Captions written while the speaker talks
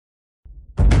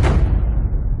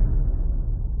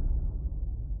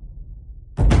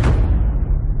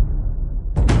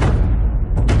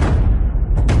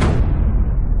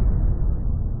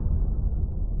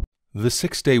The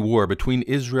Six-Day War between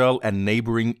Israel and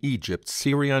neighboring Egypt,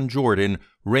 Syria, and Jordan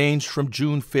ranged from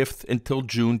June 5th until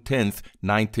June 10th,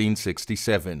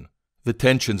 1967. The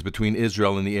tensions between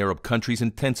Israel and the Arab countries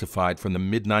intensified from the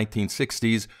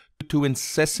mid-1960s due to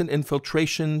incessant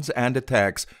infiltrations and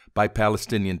attacks by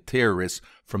Palestinian terrorists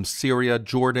from Syria,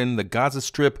 Jordan, the Gaza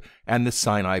Strip, and the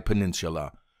Sinai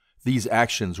Peninsula. These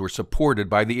actions were supported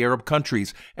by the Arab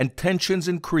countries, and tensions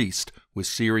increased with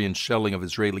Syrian shelling of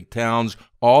Israeli towns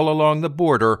all along the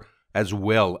border, as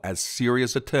well as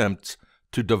Syria's attempts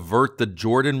to divert the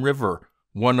Jordan River,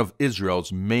 one of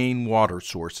Israel's main water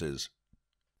sources.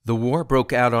 The war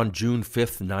broke out on June 5,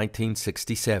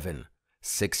 1967.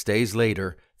 6 days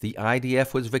later, the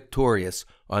IDF was victorious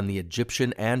on the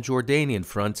Egyptian and Jordanian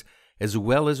fronts, as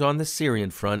well as on the Syrian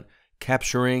front,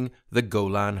 capturing the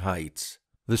Golan Heights.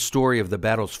 The story of the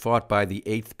battles fought by the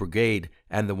 8th Brigade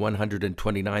and the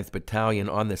 129th Battalion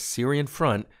on the Syrian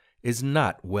front is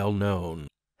not well known.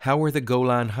 How were the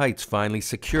Golan Heights finally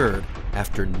secured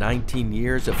after 19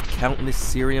 years of countless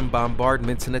Syrian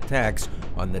bombardments and attacks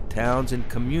on the towns and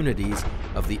communities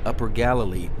of the Upper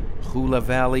Galilee, Hula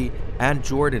Valley, and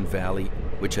Jordan Valley,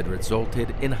 which had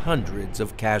resulted in hundreds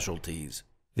of casualties?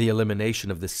 The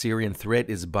elimination of the Syrian threat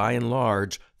is by and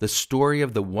large the story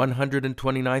of the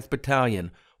 129th Battalion,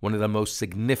 one of the most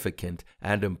significant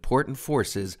and important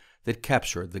forces that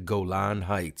captured the Golan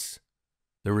Heights.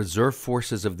 The reserve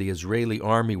forces of the Israeli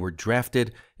army were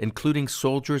drafted, including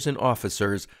soldiers and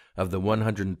officers of the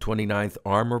 129th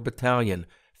Armored Battalion,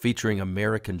 featuring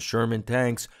American Sherman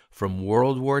tanks from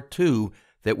World War II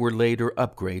that were later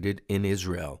upgraded in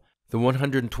Israel. The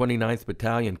 129th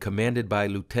Battalion, commanded by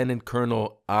Lieutenant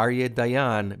Colonel Aryeh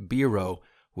Dayan Biro,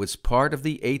 was part of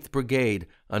the 8th Brigade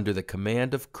under the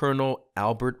command of Colonel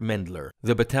Albert Mendler.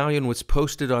 The battalion was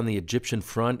posted on the Egyptian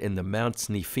front in the Mount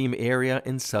Snefim area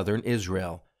in southern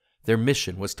Israel. Their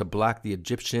mission was to block the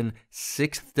Egyptian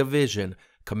 6th Division,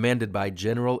 commanded by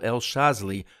General El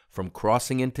Shazli, from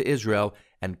crossing into Israel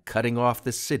and cutting off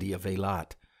the city of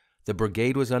Eilat. The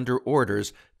brigade was under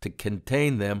orders to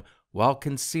contain them while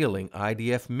concealing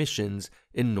IDF missions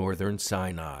in northern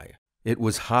Sinai. It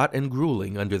was hot and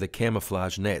grueling under the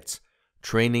camouflage nets,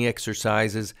 training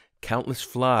exercises, countless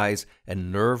flies,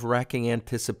 and nerve-wracking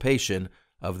anticipation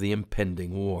of the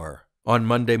impending war. On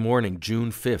Monday morning, June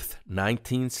 5,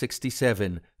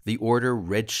 1967, the order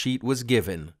Red Sheet was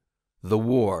given. The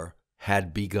war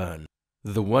had begun.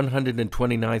 The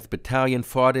 129th Battalion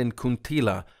fought in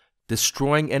Kuntila,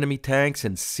 destroying enemy tanks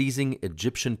and seizing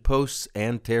Egyptian posts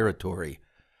and territory.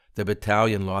 The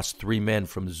battalion lost 3 men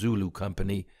from Zulu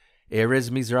Company, Erez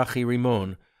Mizrahi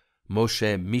Rimon,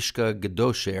 Moshe Mishka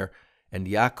Gedosher, and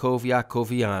Yaakov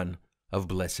Yaakovian of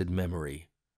blessed memory.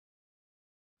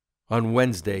 On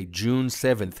Wednesday, June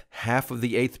 7th, half of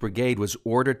the 8th Brigade was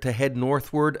ordered to head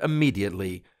northward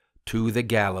immediately to the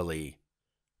Galilee.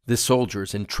 The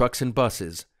soldiers in trucks and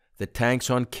buses, the tanks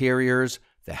on carriers,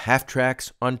 the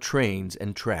half-tracks on trains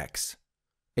and tracks.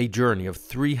 A journey of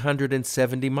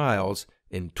 370 miles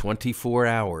in 24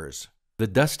 hours. The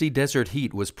dusty desert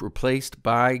heat was replaced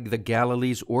by the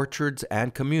Galilee's orchards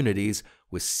and communities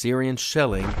with Syrian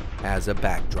shelling as a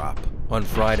backdrop. On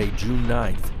Friday, June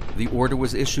 9th, the order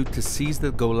was issued to seize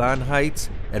the Golan Heights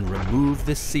and remove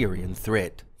the Syrian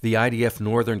threat. The IDF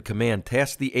Northern Command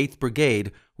tasked the 8th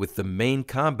Brigade with the main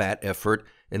combat effort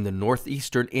in the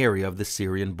northeastern area of the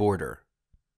Syrian border.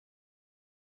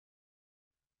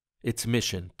 Its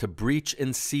mission, to breach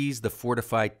and seize the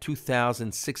fortified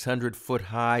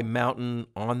 2,600-foot-high mountain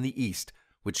on the east,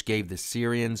 which gave the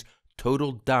Syrians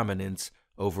total dominance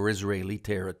over Israeli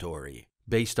territory.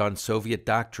 Based on Soviet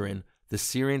doctrine, the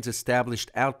Syrians established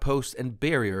outposts and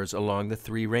barriers along the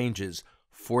 3 ranges,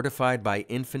 fortified by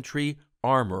infantry,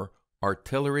 armor,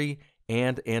 artillery,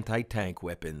 and anti-tank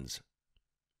weapons.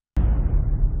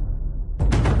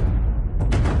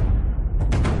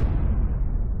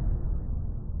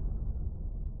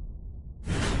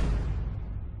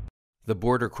 The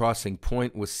border crossing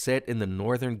point was set in the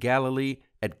northern Galilee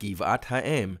at Givat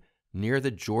Ha'em, near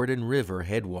the Jordan River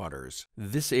headwaters.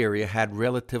 This area had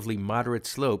relatively moderate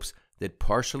slopes that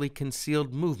partially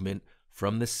concealed movement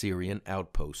from the Syrian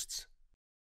outposts.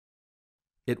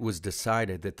 It was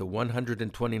decided that the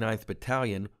 129th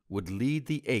Battalion would lead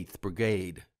the 8th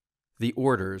Brigade. The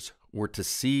orders were to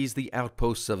seize the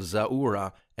outposts of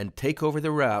Zaura and take over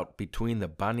the route between the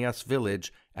Banyas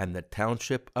village and the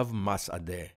township of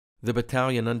Masadeh. The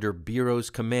battalion under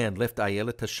Biro's command left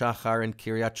Ayelet HaShachar and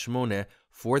Kiryat Shmone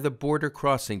for the border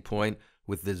crossing point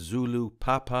with the Zulu,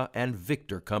 Papa, and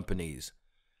Victor companies.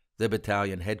 The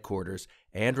battalion headquarters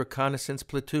and reconnaissance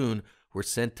platoon were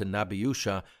sent to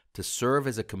Nabiusha to serve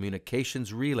as a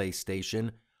communications relay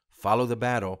station, follow the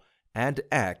battle, and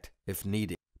act if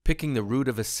needed. Picking the route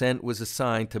of ascent was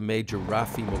assigned to Major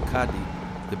Rafi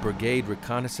Mokadi, the brigade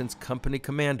reconnaissance company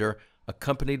commander,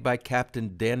 accompanied by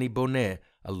Captain Danny Bonnet,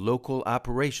 a local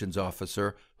operations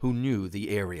officer who knew the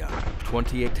area.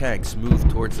 28 tanks moved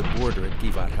towards the border at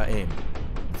Givat Ha'em.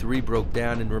 3 broke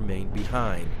down and remained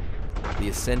behind. The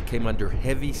ascent came under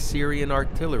heavy Syrian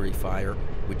artillery fire,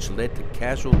 which led to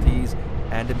casualties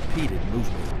and impeded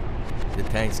movement. The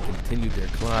tanks continued their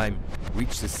climb,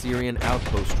 reached the Syrian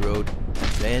outpost road,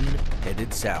 and then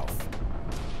headed south.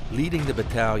 Leading the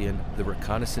battalion, the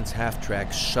reconnaissance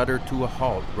half-track shuddered to a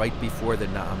halt right before the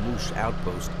Na'amush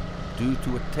outpost due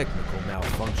to a technical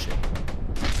malfunction.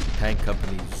 Tank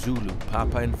companies Zulu,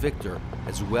 Papa, and Victor,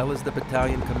 as well as the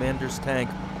battalion commander's tank,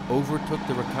 overtook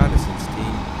the reconnaissance team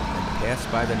and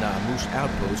passed by the Na'amush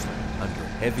outpost under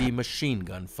heavy machine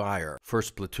gun fire.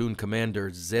 1st Platoon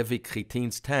Commander Zevi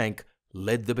Khitin's tank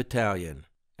led the battalion.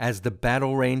 As the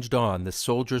battle raged on, the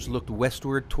soldiers looked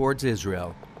westward towards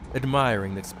Israel,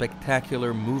 admiring the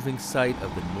spectacular moving sight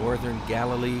of the northern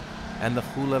Galilee and the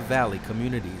Hula Valley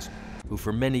communities, who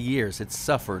for many years had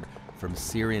suffered from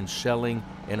Syrian shelling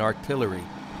and artillery,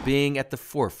 being at the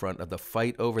forefront of the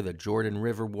fight over the Jordan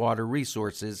River water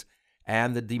resources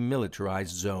and the demilitarized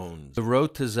zones. The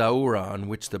road to Zaura, on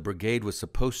which the brigade was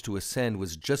supposed to ascend,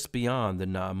 was just beyond the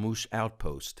Na'amush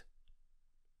outpost.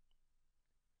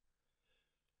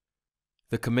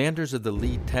 The commanders of the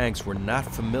lead tanks were not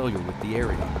familiar with the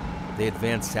area. They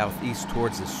advanced southeast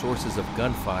towards the sources of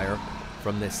gunfire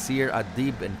from the Sir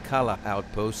Adib and Kala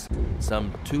outposts,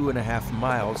 some 2.5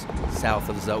 miles south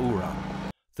of Zaura.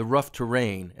 The rough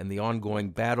terrain and the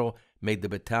ongoing battle made the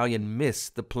battalion miss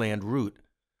the planned route.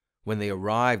 When they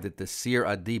arrived at the Sir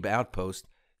Adib outpost,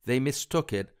 they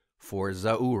mistook it for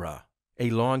Zaura. A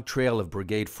long trail of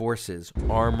brigade forces,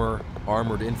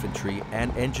 armored infantry,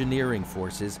 and engineering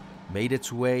forces made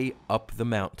its way up the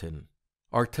mountain.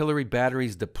 Artillery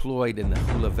batteries deployed in the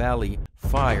Hula Valley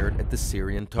fired at the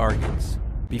Syrian targets.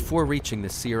 Before reaching the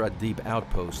Sir Adib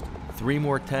outpost, 3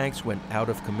 more tanks went out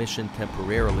of commission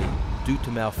temporarily due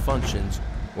to malfunctions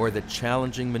or the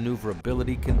challenging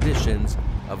maneuverability conditions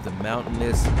of the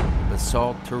mountainous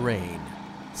basalt terrain.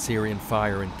 Syrian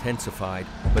fire intensified,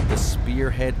 but the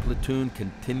Spearhead platoon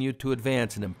continued to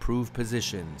advance and improve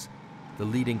positions. The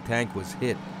leading tank was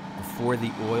hit before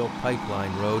the oil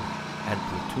pipeline road, and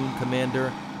platoon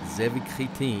commander Zevi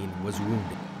Khitin was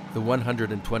wounded. The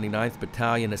 129th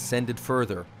Battalion ascended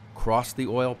further, crossed the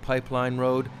oil pipeline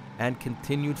road, and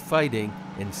continued fighting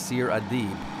in Sir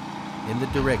Adib in the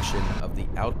direction of the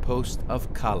outpost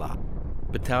of Kala.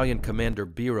 Battalion Commander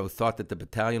Biro thought that the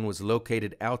battalion was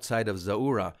located outside of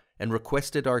Zaura and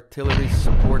requested artillery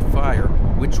support fire,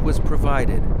 which was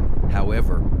provided.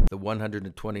 However, the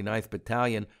 129th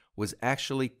Battalion was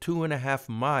actually 2.5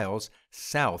 miles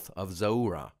south of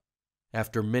Zaura.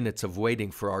 After minutes of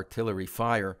waiting for artillery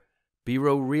fire,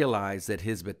 Biro realized that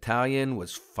his battalion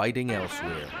was fighting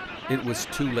elsewhere. It was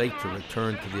too late to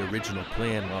return to the original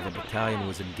plan while the battalion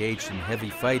was engaged in heavy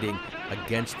fighting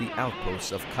against the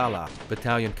outposts of Kala.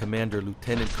 Battalion Commander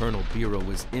Lieutenant Colonel Biro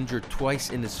was injured twice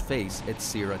in his face at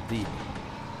Sir Adib.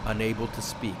 Unable to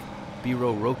speak,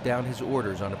 Biro wrote down his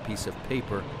orders on a piece of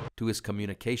paper to his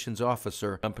communications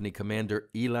officer, Company Commander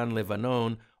Ilan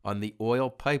Levanon, on the oil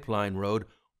pipeline road,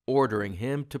 ordering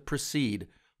him to proceed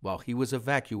while he was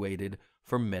evacuated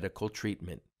for medical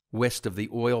treatment. West of the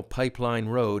oil pipeline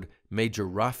road, Major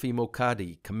Rafi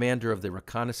Mokadi, commander of the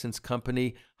reconnaissance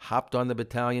company, hopped on the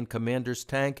battalion commander's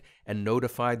tank and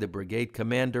notified the brigade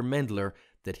commander Mendler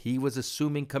that he was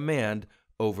assuming command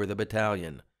over the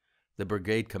battalion. The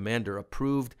brigade commander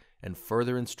approved and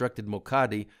further instructed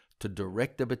Mokadi to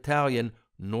direct the battalion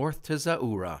north to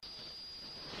Zaura.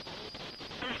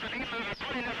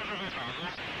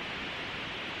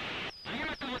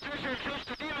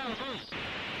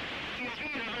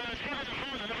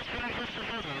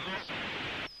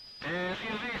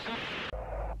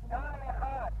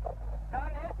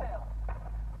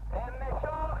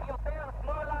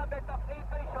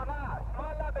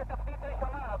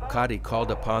 Mokadi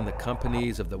called upon the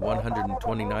companies of the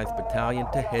 129th Battalion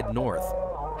to head north.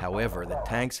 However, the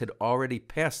tanks had already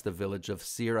passed the village of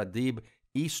Sir Adib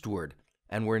eastward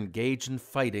and were engaged in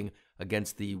fighting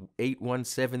against the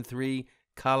 8173,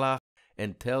 Kala,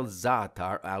 and Tel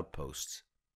Zaatar outposts.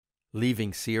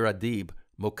 Leaving Sir Adib,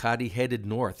 Mokadi headed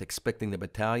north, expecting the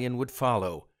battalion would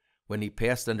follow. When he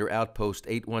passed under outpost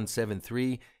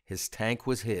 8173, his tank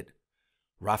was hit.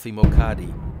 Rafi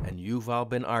Mokadi and Yuval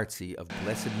Ben Artzi of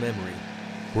blessed memory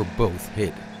were both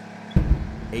hit.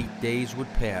 8 days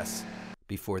would pass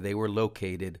before they were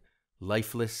located,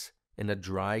 lifeless in a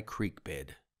dry creek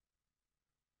bed.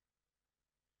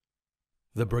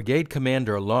 The brigade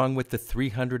commander, along with the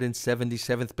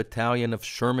 377th Battalion of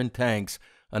Sherman tanks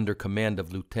under command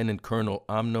of Lieutenant Colonel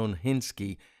Amnon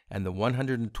Hinsky, and the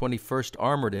 121st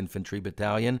Armored Infantry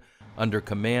Battalion under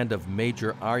command of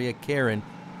Major Arya Karen,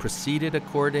 proceeded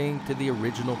according to the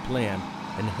original plan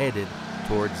and headed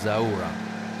towards Zaura.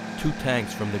 2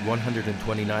 tanks from the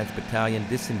 129th Battalion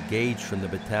disengaged from the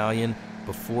battalion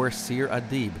before Sir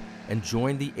Adib and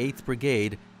joined the 8th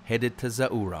Brigade headed to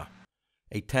Zaura.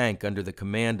 A tank under the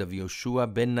command of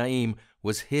Yoshua ben Naim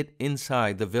was hit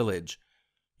inside the village.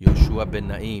 Yoshua ben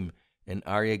Naim and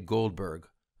Aryeh Goldberg,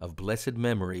 of blessed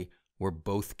memory, were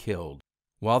both killed.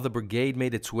 While the brigade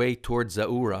made its way towards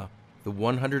Zaura, the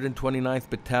 129th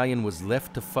Battalion was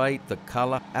left to fight the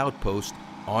Kala outpost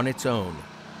on its own.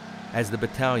 As the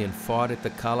battalion fought at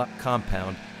the Kala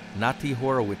compound, Nati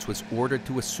Horowitz was ordered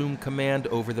to assume command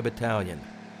over the battalion.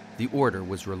 The order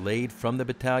was relayed from the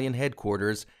battalion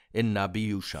headquarters in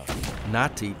Nabiusha.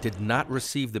 Nati did not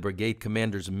receive the brigade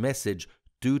commander's message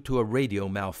due to a radio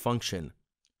malfunction.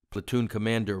 Platoon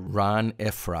commander Ron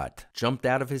Efrat jumped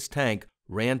out of his tank,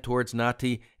 ran towards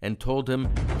Nati, and told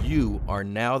him, "You are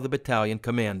now the battalion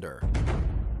commander."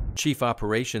 Chief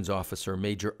Operations Officer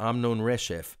Major Amnon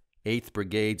Reshev, 8th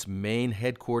Brigade's main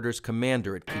headquarters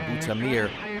commander at Kibbutz Amir,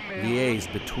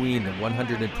 liaised between the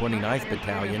 129th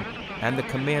Battalion and the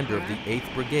commander of the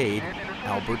 8th Brigade,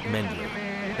 Albert Mendler.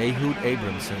 Ehud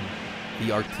Abramson,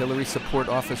 the artillery support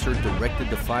officer, directed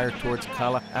the fire towards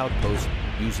Kala outpost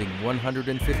using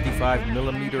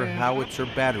 155mm howitzer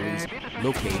batteries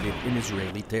located in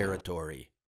Israeli territory.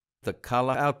 The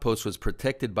Kala outpost was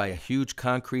protected by a huge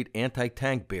concrete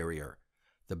anti-tank barrier.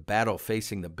 The battle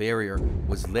facing the barrier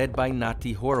was led by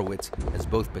Nati Horowitz as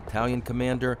both battalion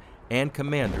commander and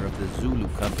commander of the Zulu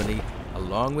Company,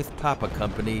 along with Papa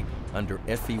Company under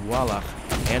Efi Wallach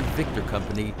and Victor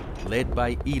Company led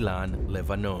by Ilan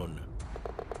Levanon.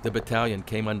 The battalion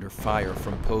came under fire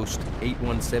from post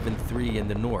 8173 in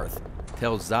the north,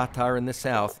 Tel Zatar in the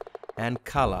south, and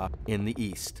Kala in the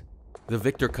east. The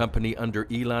Victor Company under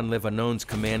Ilan Levanon's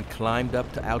command climbed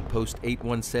up to outpost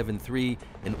 8173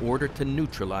 in order to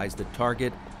neutralize the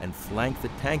target and flank the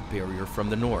tank barrier from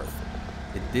the north.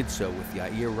 It did so with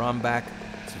Yair Rambach,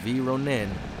 Tzvi Ronen,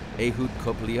 Ehud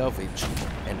Kopliovich,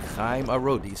 and Chaim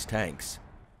Arodi's tanks.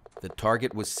 The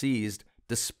target was seized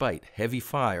despite heavy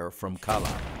fire from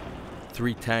Kala.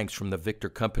 3 tanks from the Victor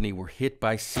Company were hit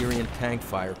by Syrian tank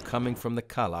fire coming from the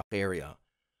Kala area.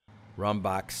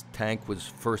 Rambach's tank was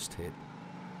first hit.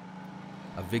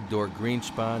 Avigdor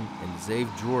Greenspan and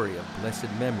Zev Drury of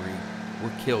blessed memory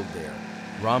were killed there.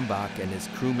 Rambach and his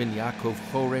crewmen Yaakov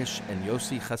Choresh and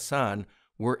Yossi Hassan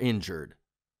were injured.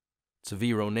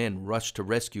 Tzvi Ronen rushed to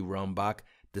rescue Rambach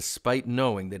despite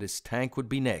knowing that his tank would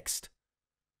be next.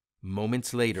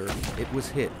 Moments later, it was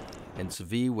hit, and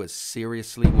Tzvi was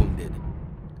seriously wounded.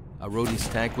 Arodi's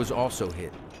tank was also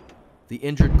hit. The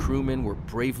injured crewmen were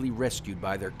bravely rescued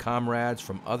by their comrades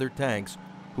from other tanks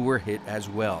who were hit as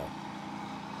well.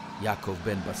 Yaakov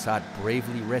ben Basat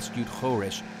bravely rescued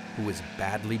Choresh, who was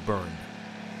badly burned.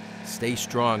 "Stay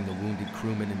strong," the wounded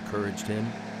crewman encouraged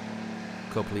him.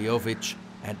 Kopliovich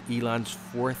and Ilan's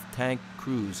 4th Tank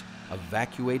crews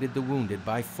evacuated the wounded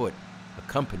by foot,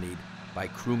 accompanied by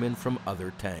crewmen from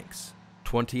other tanks.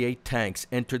 28 tanks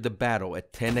entered the battle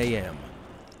at 10 a.m.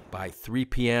 By 3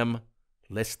 p.m.,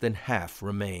 less than half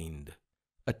remained.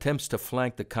 Attempts to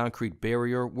flank the concrete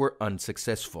barrier were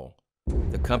unsuccessful.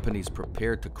 The companies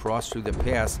prepared to cross through the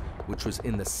pass, which was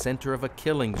in the center of a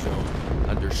killing zone,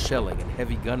 under shelling and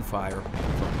heavy gunfire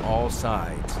from all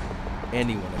sides.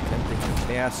 Anyone attempting to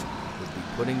pass would be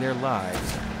putting their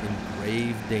lives in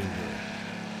grave danger.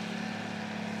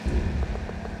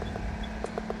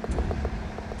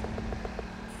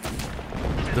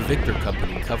 The Victor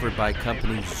Company, covered by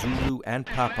companies Zulu and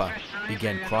Papa,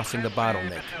 began crossing the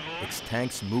bottleneck, its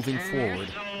tanks moving forward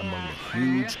among the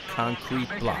huge concrete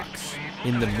blocks.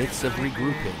 In the midst of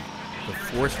regrouping, the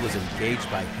force was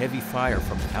engaged by heavy fire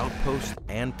from outposts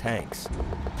and tanks.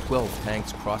 12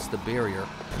 tanks crossed the barrier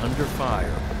under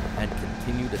fire and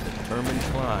continued a determined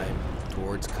climb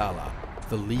towards Kala.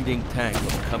 The leading tank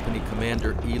of Company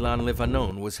Commander Ilan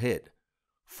Levanon was hit.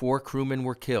 4 crewmen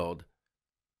were killed: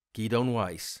 Gidon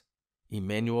Weiss,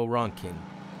 Emmanuel Ronkin,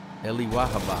 Eli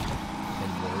Wahaba,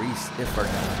 and Maurice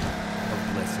Iffardan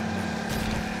of blessed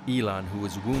memory. Ilan, who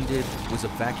was wounded, was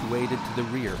evacuated to the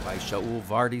rear by Shaul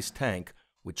Vardy's tank,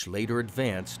 which later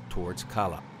advanced towards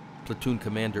Kala. Platoon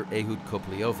Commander Ehud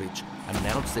Kopliovich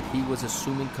announced that he was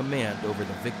assuming command over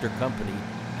the Victor Company.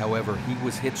 However, he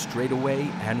was hit straight away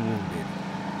and wounded.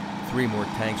 3 more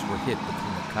tanks were hit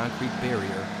between the concrete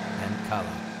barrier and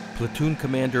Kala. Platoon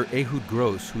Commander Ehud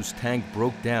Gross, whose tank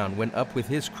broke down, went up with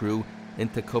his crew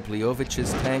into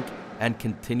Kopliovich's tank and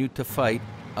continued to fight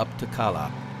up to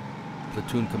Kala.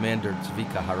 Platoon Commander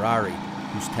Zvika Harari,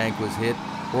 whose tank was hit,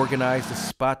 organized a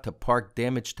spot to park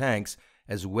damaged tanks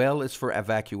as well as for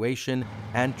evacuation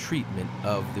and treatment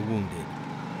of the wounded.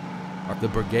 The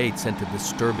brigade sent a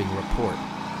disturbing report.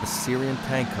 A Syrian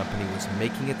tank company was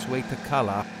making its way to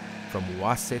Kala from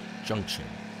Waset Junction.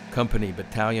 Company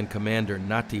Battalion Commander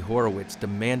Nati Horowitz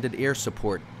demanded air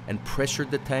support and pressured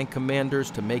the tank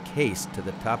commanders to make haste to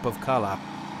the top of Kala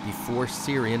before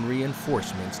Syrian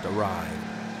reinforcements arrived.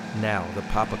 Now the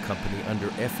Papa Company under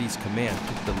Effie's command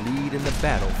took the lead in the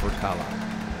battle for Kala.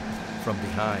 From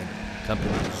behind,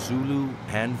 Companies Zulu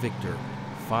and Victor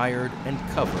fired and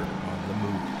covered on the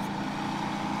move.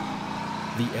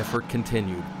 The effort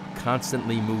continued,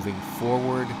 constantly moving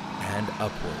forward and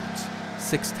upwards.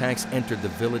 6 tanks entered the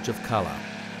village of Kala.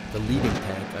 The leading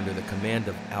tank, under the command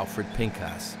of Alfred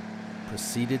Pinkas,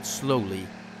 proceeded slowly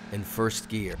in first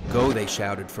gear. "Go," they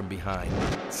shouted from behind.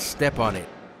 "Step on it."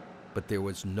 But there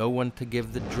was no one to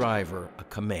give the driver a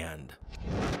command.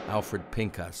 Alfred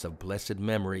Pinkas, of blessed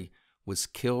memory, was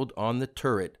killed on the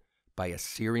turret by a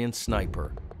Syrian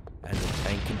sniper, and the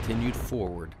tank continued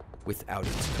forward without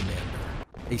its commander.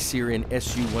 A Syrian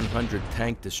Su-100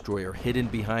 tank destroyer hidden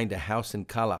behind a house in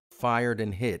Kala fired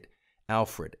and hit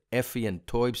Alfred, Effie, and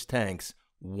Toib's tanks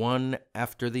one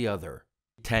after the other.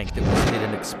 A tank that was hit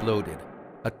and exploded,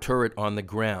 a turret on the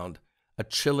ground, a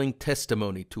chilling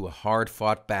testimony to a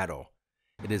hard-fought battle.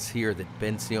 It is here that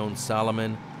Benzion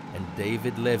Solomon and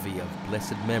David Levy of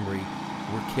blessed memory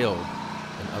were killed,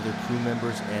 and other crew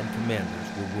members and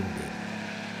commanders were wounded.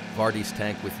 Vardy's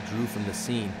tank withdrew from the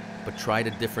scene but tried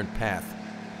a different path,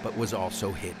 but was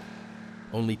also hit.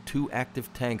 Only 2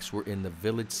 active tanks were in the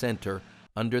village center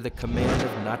under the command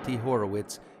of Nati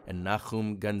Horowitz and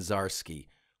Nachum Ganzarski,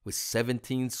 with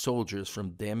 17 soldiers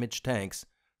from damaged tanks,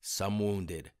 some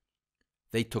wounded.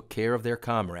 They took care of their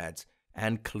comrades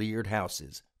and cleared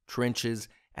houses, trenches,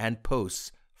 and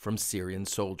posts from Syrian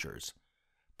soldiers.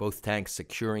 Both tanks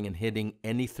securing and hitting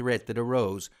any threat that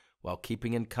arose while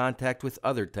keeping in contact with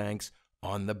other tanks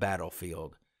on the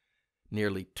battlefield.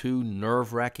 Nearly 2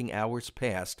 nerve-wracking hours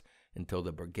passed until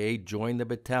the brigade joined the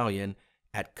battalion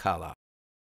at Kala.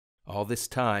 All this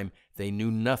time, they knew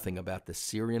nothing about the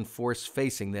Syrian force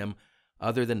facing them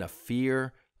other than a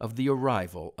fear of the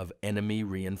arrival of enemy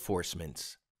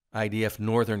reinforcements. IDF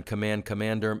Northern Command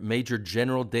Commander Major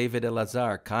General David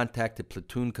Elazar contacted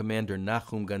Platoon Commander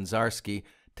Nachum Ganzarski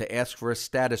to ask for a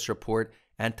status report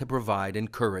and to provide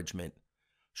encouragement.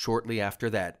 Shortly after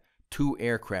that, 2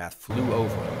 aircraft flew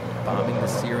over, bombing the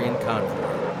Syrian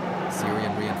convoy.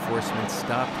 Syrian reinforcements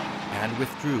stopped and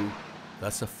withdrew,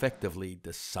 thus effectively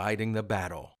deciding the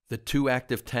battle. The 2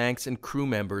 active tanks and crew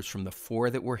members from the 4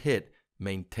 that were hit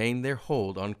maintained their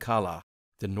hold on Kala.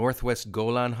 The northwest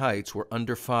Golan Heights were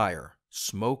under fire,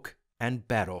 smoke, and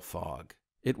battle fog.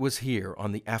 It was here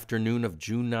on the afternoon of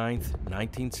June 9,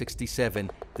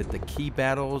 1967, that the key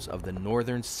battles of the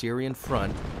northern Syrian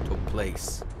front took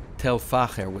place. Tel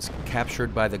Facher was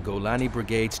captured by the Golani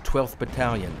Brigade's 12th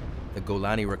Battalion, the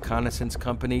Golani Reconnaissance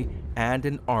Company, and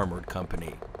an armored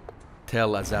company.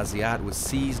 Tel Azaziat was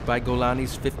seized by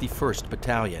Golani's 51st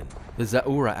Battalion. The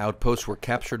Zaura outposts were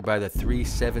captured by the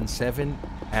 377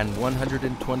 and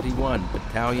 121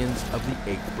 battalions of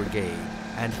the 8th Brigade.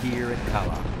 And here at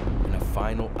Kala, in a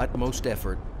final utmost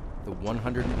effort, the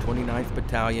 129th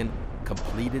Battalion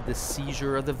completed the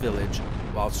seizure of the village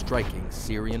while striking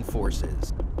Syrian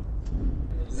forces.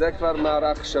 זה כבר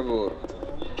מערך שבור.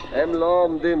 הם לא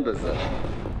עומדים בזה.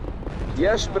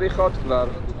 יש בריחות כבר.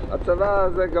 הצבא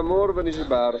הזה גמור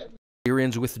ונשבר.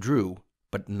 Syrians withdrew,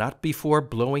 but not before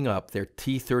blowing up their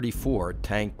T-34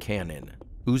 tank cannon.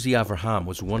 Uzi Avraham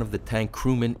was one of the tank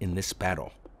crewmen in this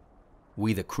battle.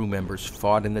 We, the crew members,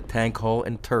 fought in the tank hull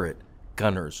and turret,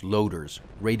 gunners, loaders,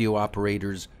 radio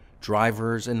operators,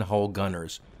 drivers, and hull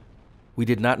gunners. We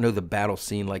did not know the battle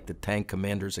scene like the tank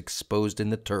commanders exposed in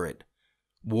the turret.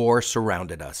 War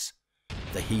surrounded us.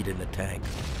 The heat in the tank,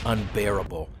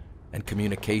 unbearable, and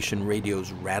communication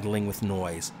radios rattling with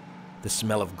noise, the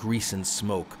smell of grease and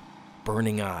smoke,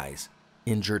 burning eyes,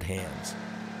 injured hands,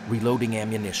 reloading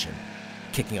ammunition,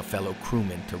 kicking a fellow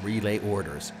crewman to relay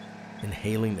orders,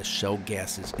 inhaling the shell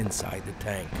gases inside the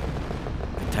tank.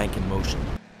 The tank in motion,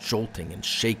 jolting and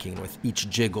shaking with each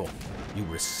jiggle. You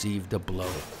received a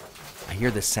blow. I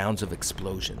hear the sounds of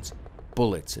explosions,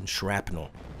 bullets and shrapnel.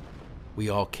 We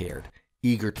all cared,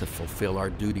 eager to fulfill our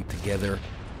duty together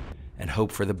and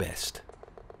hope for the best.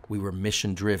 We were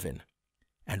mission-driven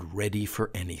and ready for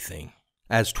anything.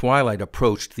 As twilight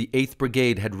approached, the 8th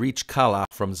Brigade had reached Kala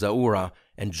from Zaura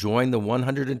and joined the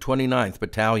 129th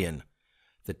Battalion.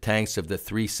 The tanks of the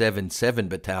 377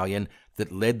 Battalion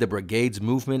that led the brigade's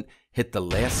movement hit the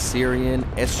last Syrian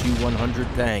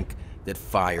Su-100 tank that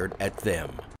fired at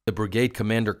them. The brigade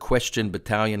commander questioned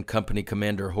Battalion Company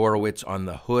Commander Horowitz on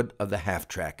the hood of the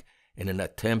half-track in an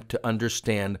attempt to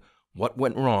understand what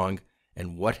went wrong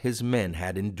and what his men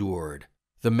had endured.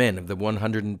 The men of the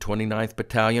 129th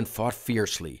Battalion fought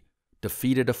fiercely,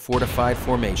 defeated a fortified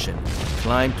formation,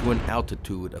 climbed to an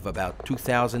altitude of about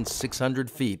 2,600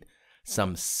 feet,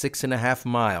 some 6.5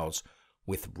 miles,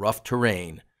 with rough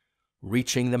terrain,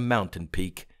 reaching the mountain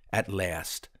peak at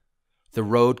last. The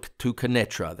road to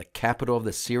Quneitra, the capital of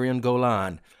the Syrian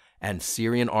Golan and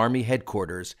Syrian army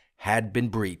headquarters, had been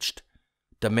breached.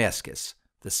 Damascus,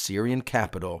 the Syrian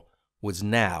capital, was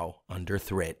now under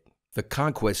threat. The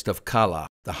conquest of Kala,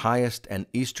 the highest and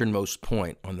easternmost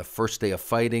point on the first day of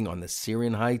fighting on the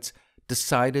Syrian heights,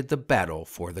 decided the battle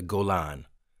for the Golan.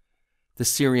 The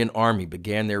Syrian army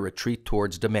began their retreat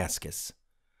towards Damascus.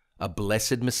 A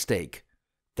blessed mistake.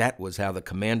 That was how the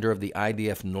commander of the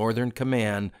IDF Northern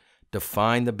Command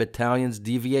defined the battalion's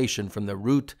deviation from the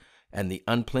route and the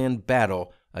unplanned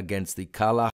battle against the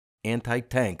Kala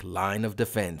anti-tank line of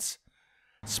defense,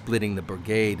 splitting the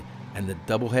brigade and the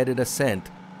double-headed ascent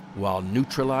while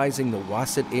neutralizing the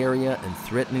Wasit area and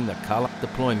threatening the Kala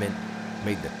deployment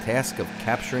made the task of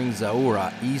capturing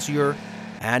Zaura easier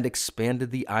and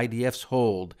expanded the IDF's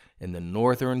hold in the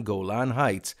northern Golan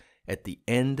Heights at the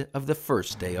end of the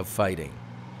first day of fighting.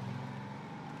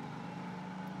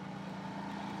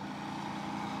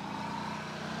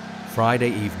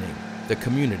 Friday evening, the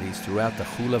communities throughout the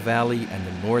Hula Valley and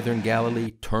the northern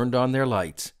Galilee turned on their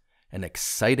lights, an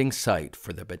exciting sight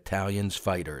for the battalion's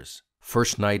fighters.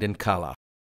 First night in Kala,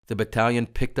 the battalion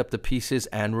picked up the pieces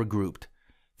and regrouped.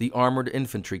 The armored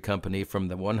infantry company from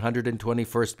the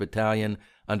 121st Battalion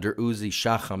under Uzi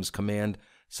Shacham's command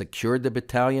secured the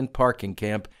battalion parking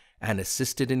camp and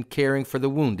assisted in caring for the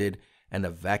wounded and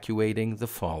evacuating the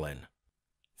fallen.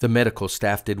 The medical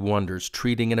staff did wonders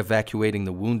treating and evacuating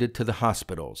the wounded to the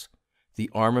hospitals.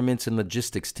 The armaments and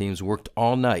logistics teams worked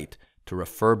all night to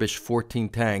refurbish 14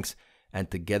 tanks and,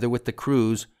 together with the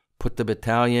crews, put the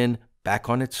battalion back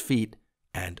on its feet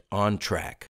and on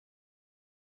track.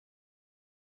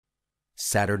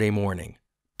 Saturday morning,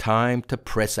 time to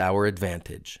press our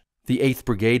advantage. The 8th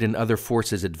Brigade and other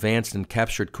forces advanced and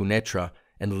captured Quneitra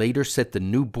and later set the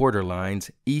new border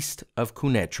lines east of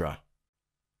Quneitra.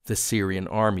 The Syrian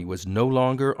army was no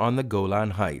longer on the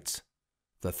Golan Heights.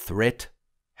 The threat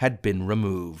had been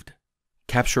removed.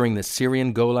 Capturing the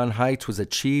Syrian Golan Heights was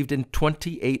achieved in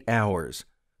 28 hours.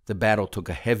 The battle took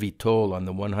a heavy toll on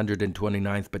the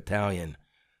 129th Battalion,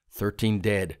 13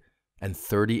 dead and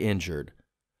 30 injured.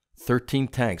 13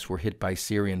 tanks were hit by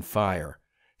Syrian fire.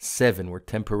 7 were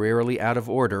temporarily out of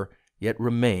order, yet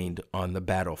remained on the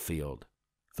battlefield.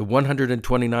 The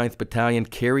 129th Battalion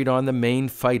carried on the main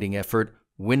fighting effort,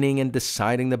 winning and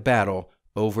deciding the battle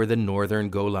over the northern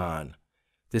Golan.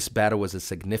 This battle was a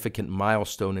significant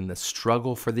milestone in the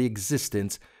struggle for the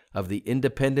existence of the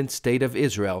independent state of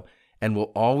Israel and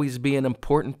will always be an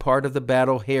important part of the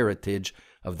battle heritage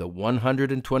of the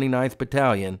 129th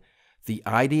Battalion, the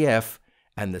IDF,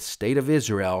 and the State of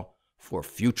Israel for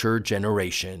future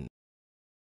generations.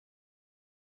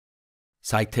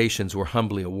 Citations were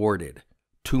humbly awarded: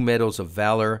 2 Medals of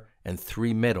Valor and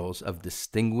 3 Medals of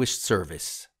Distinguished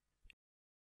Service.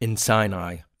 In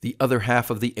Sinai, the other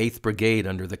half of the 8th Brigade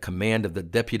under the command of the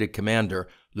Deputy Commander,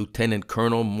 Lieutenant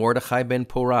Colonel Mordechai Ben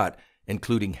Porat,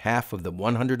 including half of the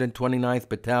 129th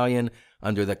Battalion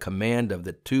under the command of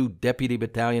the 2 Deputy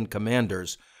Battalion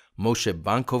Commanders, Moshe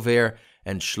Bankover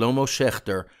and Shlomo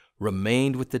Schechter,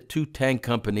 remained with the 2 tank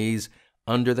companies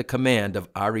under the command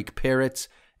of Arik Peretz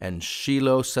and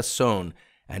Shiloh Sasson,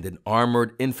 and an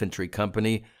armored infantry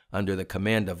company under the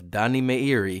command of Dani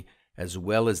Meiri, as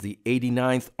well as the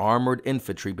 89th Armored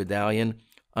Infantry Battalion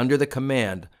under the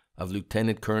command of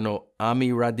Lieutenant Colonel Ami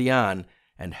Radian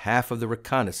and half of the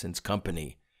Reconnaissance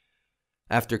Company.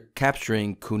 After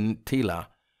capturing Kuntila,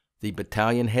 the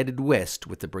battalion headed west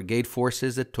with the brigade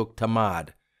forces that took Tamad.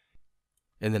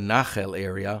 In the Nachel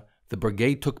area, the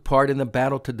brigade took part in the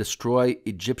battle to destroy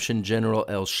Egyptian General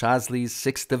El Shazli's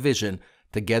 6th Division,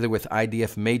 together with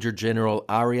IDF Major General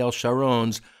Ariel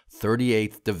Sharon's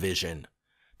 38th Division.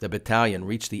 The battalion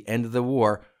reached the end of the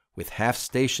war with half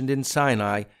stationed in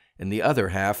Sinai and the other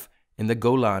half in the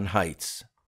Golan Heights.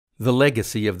 The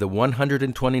legacy of the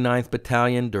 129th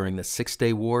Battalion during the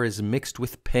Six-Day War is mixed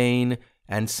with pain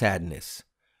and sadness.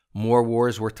 More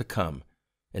wars were to come.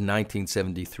 In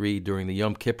 1973, during the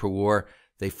Yom Kippur War,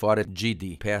 They fought at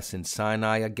Jidi Pass in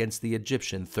Sinai against the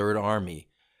Egyptian Third Army.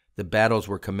 The battles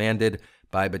were commanded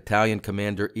by Battalion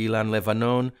Commander Ilan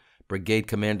Levanon, Brigade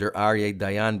Commander Aryeh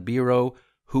Dayan Biro,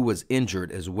 who was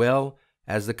injured, as well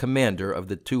as the commander of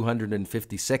the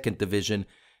 252nd Division,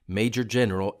 Major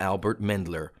General Albert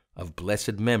Mendler, of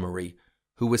blessed memory,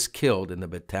 who was killed in the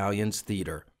battalion's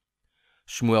theater.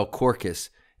 Shmuel Korkis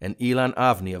and Ilan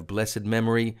Avni, of blessed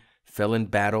memory, fell in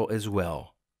battle as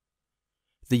well.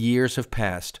 The years have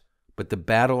passed, but the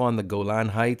battle on the Golan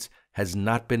Heights has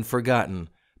not been forgotten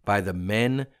by the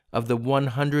men of the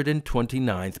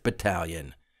 129th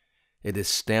Battalion. It is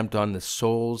stamped on the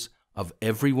souls of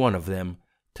every one of them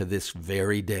to this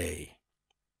very day.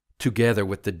 Together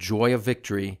with the joy of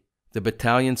victory, the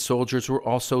battalion soldiers were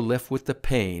also left with the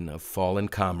pain of fallen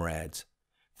comrades.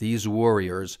 These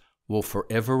warriors will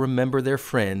forever remember their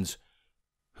friends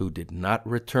who did not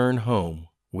return home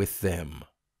with them.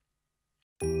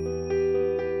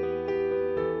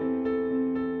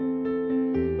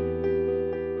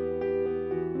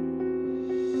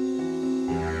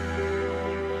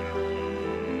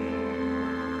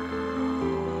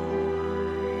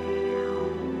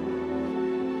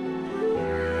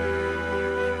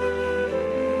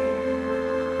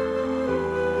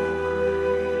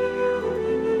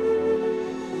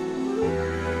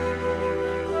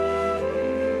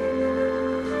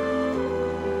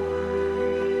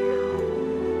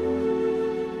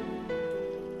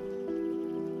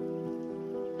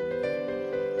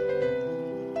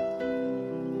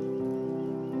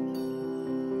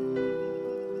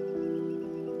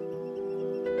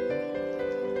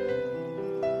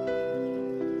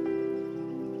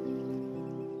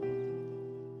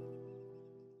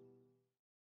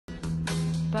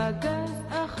 פגז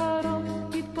אחרון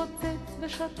התפוצץ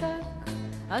ושתק,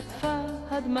 עטפה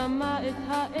הדממה את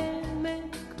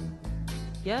העמק.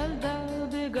 ילדה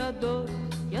בגדול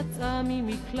יצאה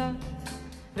ממקלט,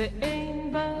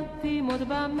 ואין בתים עוד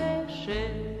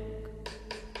במשק.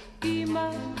 אמא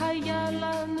היה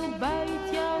לנו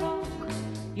בית ירוק,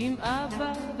 עם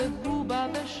אבא ובובה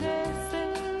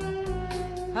ושסק.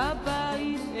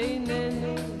 הבית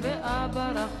איננו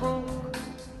ואבא רחוק,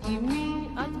 אמי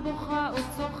את בוכה או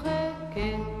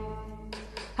צוחקת.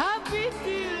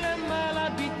 הביטי למעלה,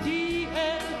 ביטי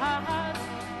אל ההר,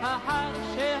 ההר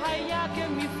שהיה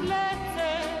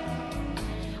כמפלצת.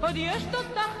 עוד יש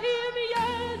תותחים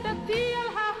ילדתי על